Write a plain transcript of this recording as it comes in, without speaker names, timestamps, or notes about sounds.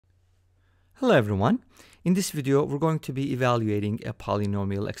Hello everyone. In this video we're going to be evaluating a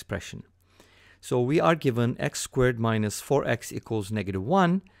polynomial expression. So we are given x squared minus 4x equals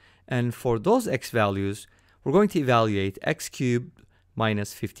 -1, and for those x values we're going to evaluate x cubed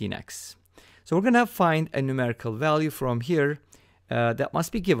minus 15x. So we're going to find a numerical value from here that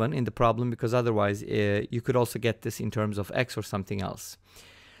must be given in the problem, because otherwise you could also get this in terms of x or something else.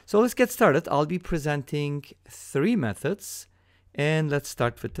 So let's get started. I'll be presenting 3 methods, and let's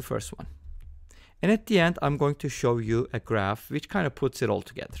start with the first one. And at the end, I'm going to show you a graph which kind of puts it all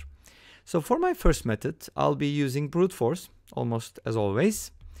together. So for my first method, I'll be using brute force, almost as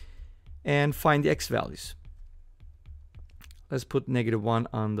always, and find the x values. Let's put -1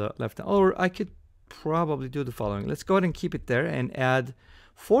 on the left hand, or I could probably do the following. Let's go ahead and keep it there and add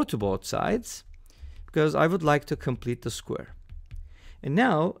 4 to both sides, because I would like to complete the square. And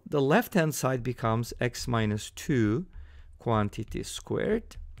now the left hand side becomes x minus 2 quantity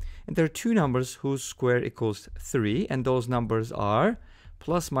squared. And there are 2 numbers whose square equals 3, and those numbers are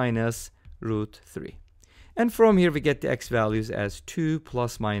plus minus root 3. And from here we get the x values as 2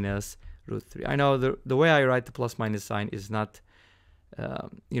 plus minus root 3. I know the way I write the plus minus sign is not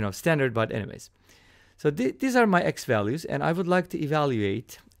standard, but anyways. So these are my x values, and I would like to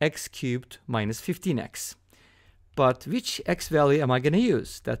evaluate x cubed minus 15x. But which x value am I going to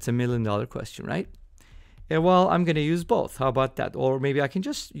use? That's a $1 million question, right? Well, I'm going to use both. How about that? Or maybe I can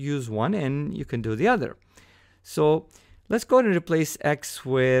just use one and you can do the other. So let's go ahead and replace x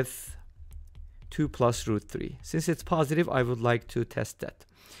with 2 plus root 3. Since it's positive, I would like to test that.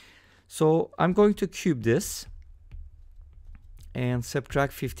 So I'm going to cube this and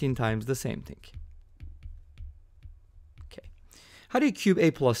subtract 15 times the same thing. Okay. How do you cube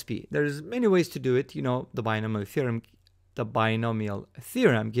a plus b? There's many ways to do it. You know, the binomial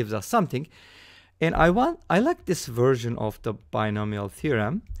theorem gives us something. And I like this version of the binomial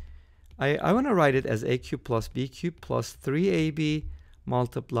theorem. I want to write it as a cubed plus b cubed plus 3ab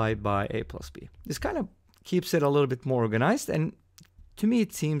multiplied by a plus b. This kind of keeps it a little bit more organized, and to me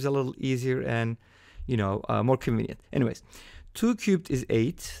it seems a little easier and more convenient. Anyways, 2 cubed is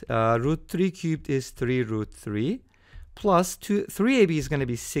 8, root 3 cubed is 3 root 3, plus 3ab is going to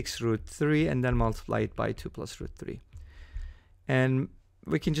be 6 root 3, and then multiply it by 2 plus root 3. And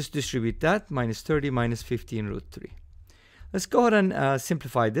we can just distribute that, minus 30 minus 15 root 3. Let's go ahead and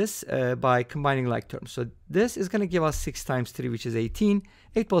simplify this by combining like terms. So this is going to give us 6 times 3, which is 18.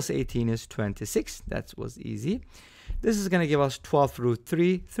 8 plus 18 is 26. That was easy. This is going to give us 12 root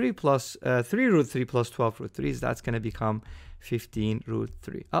 3. 3 root 3 plus 12 root 3, that's going to become 15 root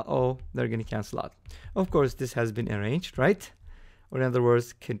 3. Uh-oh, they're going to cancel out. Of course, this has been arranged, right? Or in other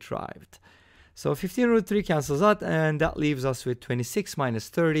words, contrived. So 15 root 3 cancels out, and that leaves us with 26 minus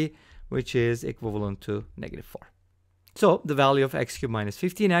 30, which is equivalent to -4. So the value of x cubed minus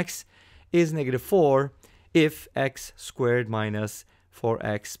 15x is -4 if x squared minus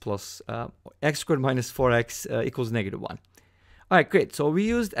 4x plus x squared minus 4x equals -1. All right, great. So we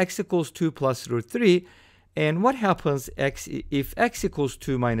used x equals 2 plus root 3. And what happens if x equals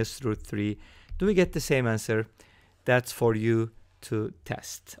 2 minus root 3? Do we get the same answer? That's for you to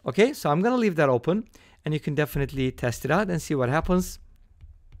test. Okay, so I'm going to leave that open, and you can definitely test it out and see what happens,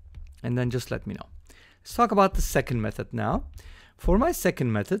 and then just let me know. Let's talk about the second method now. For my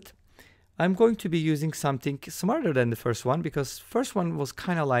second method, I'm going to be using something smarter than the first one, because first one was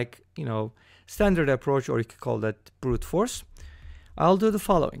kind of like, standard approach, or you could call that brute force. I'll do the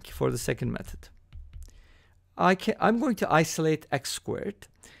following for the second method. I'm going to isolate x squared.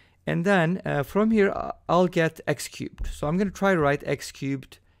 And then from here, I'll get x cubed. So I'm going to try to write x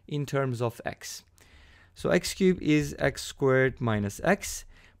cubed in terms of x. So x cubed is x squared minus x.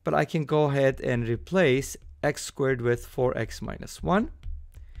 But I can go ahead and replace x squared with 4x minus 1.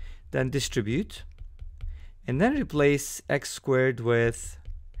 Then distribute. And then replace x squared with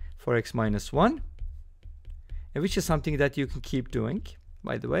 4x minus 1. Which is something that you can keep doing,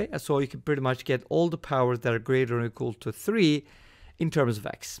 by the way. So you can pretty much get all the powers that are greater or equal to 3 in terms of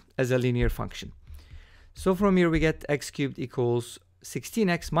x as a linear function. So from here we get x cubed equals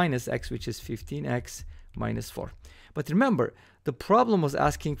 16x minus x, which is 15x minus 4. But remember, the problem was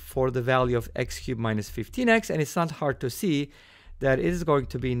asking for the value of x cubed minus 15x, and it's not hard to see that it is going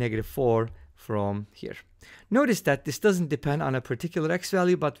to be -4 from here. Notice that this doesn't depend on a particular x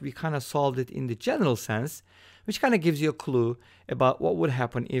value, but we kind of solved it in the general sense, which kind of gives you a clue about what would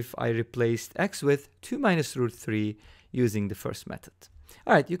happen if I replaced x with 2 minus root 3 using the first method.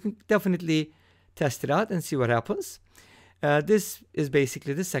 All right, you can definitely test it out and see what happens. This is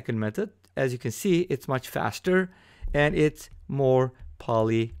basically the second method. As you can see, it's much faster and it's more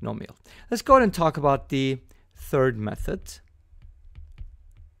polynomial. Let's go ahead and talk about the third method.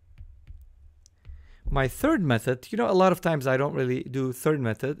 my third method, you know, a lot of times I don't really do third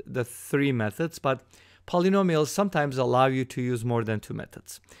method, the three methods, but polynomials sometimes allow you to use more than two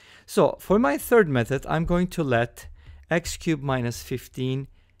methods. So for my third method, I'm going to let x cubed minus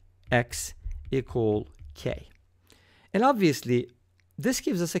 15x equal k. And obviously, this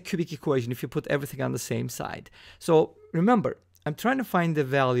gives us a cubic equation if you put everything on the same side. So remember, I'm trying to find the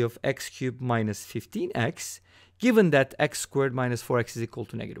value of x cubed minus 15x, given that x squared minus 4x is equal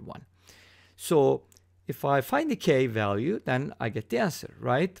to negative 1. So if I find the k value, then I get the answer,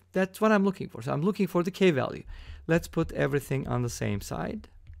 right? That's what I'm looking for. So I'm looking for the k value. Let's put everything on the same side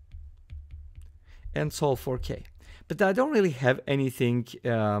and solve for k. But I don't really have anything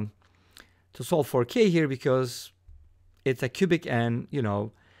to solve for k here because it's a cubic and, you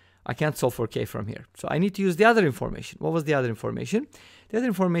know, I can't solve for k from here. So I need to use the other information. What was the other information? The other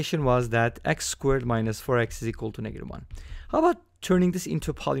information was that x squared minus 4x is equal to negative 1. How about turning this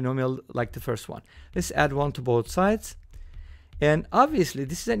into a polynomial like the first one? Let's add 1 to both sides. And obviously,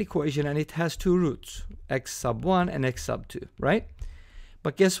 this is an equation and it has two roots, x sub 1 and x sub 2, right?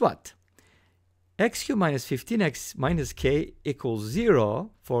 But guess what? X cubed minus 15x minus k equals 0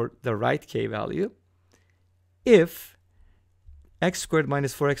 for the right k value if x squared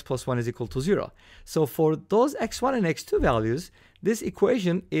minus 4x plus 1 is equal to 0. So for those x1 and x2 values, this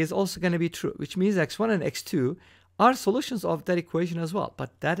equation is also going to be true, which means x1 and x2 are solutions of that equation as well.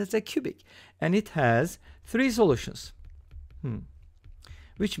 But that is a cubic, and it has three solutions,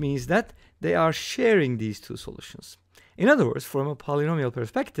 which means that they are sharing these two solutions. In other words, from a polynomial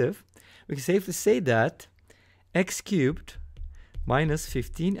perspective, we can safely say that x cubed minus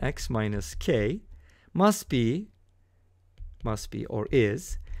 15x minus k must be or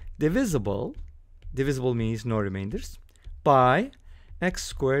is divisible means no remainders, by x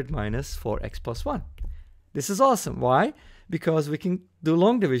squared minus 4x plus 1. This is awesome. Why? Because we can do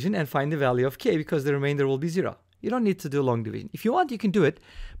long division and find the value of k because the remainder will be 0. You don't need to do long division. If you want, you can do it,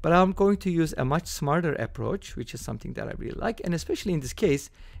 but I'm going to use a much smarter approach, which is something that I really like, and especially in this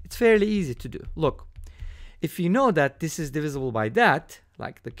case, it's fairly easy to do. Look, if you know that this is divisible by that,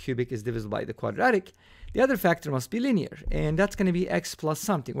 like the cubic is divisible by the quadratic, the other factor must be linear, and that's going to be x plus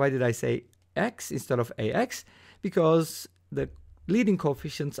something. Why did I say x instead of ax? Because the leading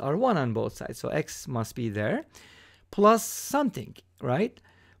coefficients are 1 on both sides, so x must be there, plus something, right?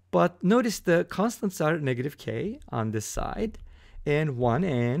 But notice the constants are negative k on this side, and 1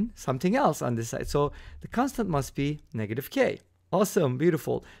 and something else on this side. So the constant must be negative k. Awesome,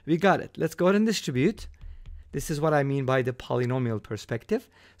 beautiful. We got it. Let's go ahead and distribute. This is what I mean by the polynomial perspective.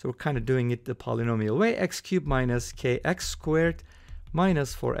 So we're kind of doing it the polynomial way. X cubed minus kx squared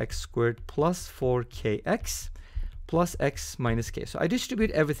minus 4x squared plus 4kx plus x minus k. So I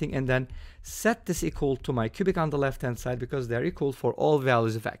distribute everything and then set this equal to my cubic on the left-hand side because they're equal for all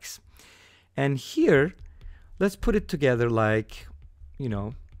values of x. And here, let's put it together like, you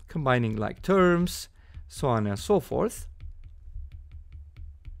know, combining like terms, so on and so forth.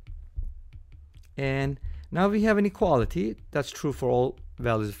 And now we have an equality. That's true for all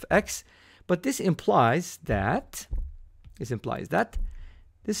values of x. But this implies that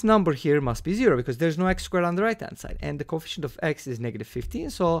this number here must be 0 because there's no x squared on the right-hand side. And the coefficient of x is negative 15.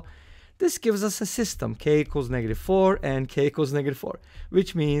 So this gives us a system. K equals negative 4 and k equals negative 4,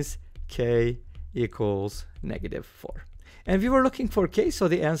 which means k equals negative 4. And we were looking for k, so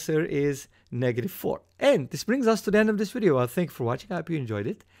the answer is negative 4. And this brings us to the end of this video. Thank you for watching. I hope you enjoyed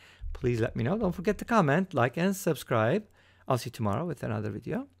it. Please let me know. Don't forget to comment, like, and subscribe. I'll see you tomorrow with another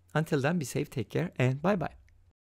video. Until then, be safe, take care, and bye-bye.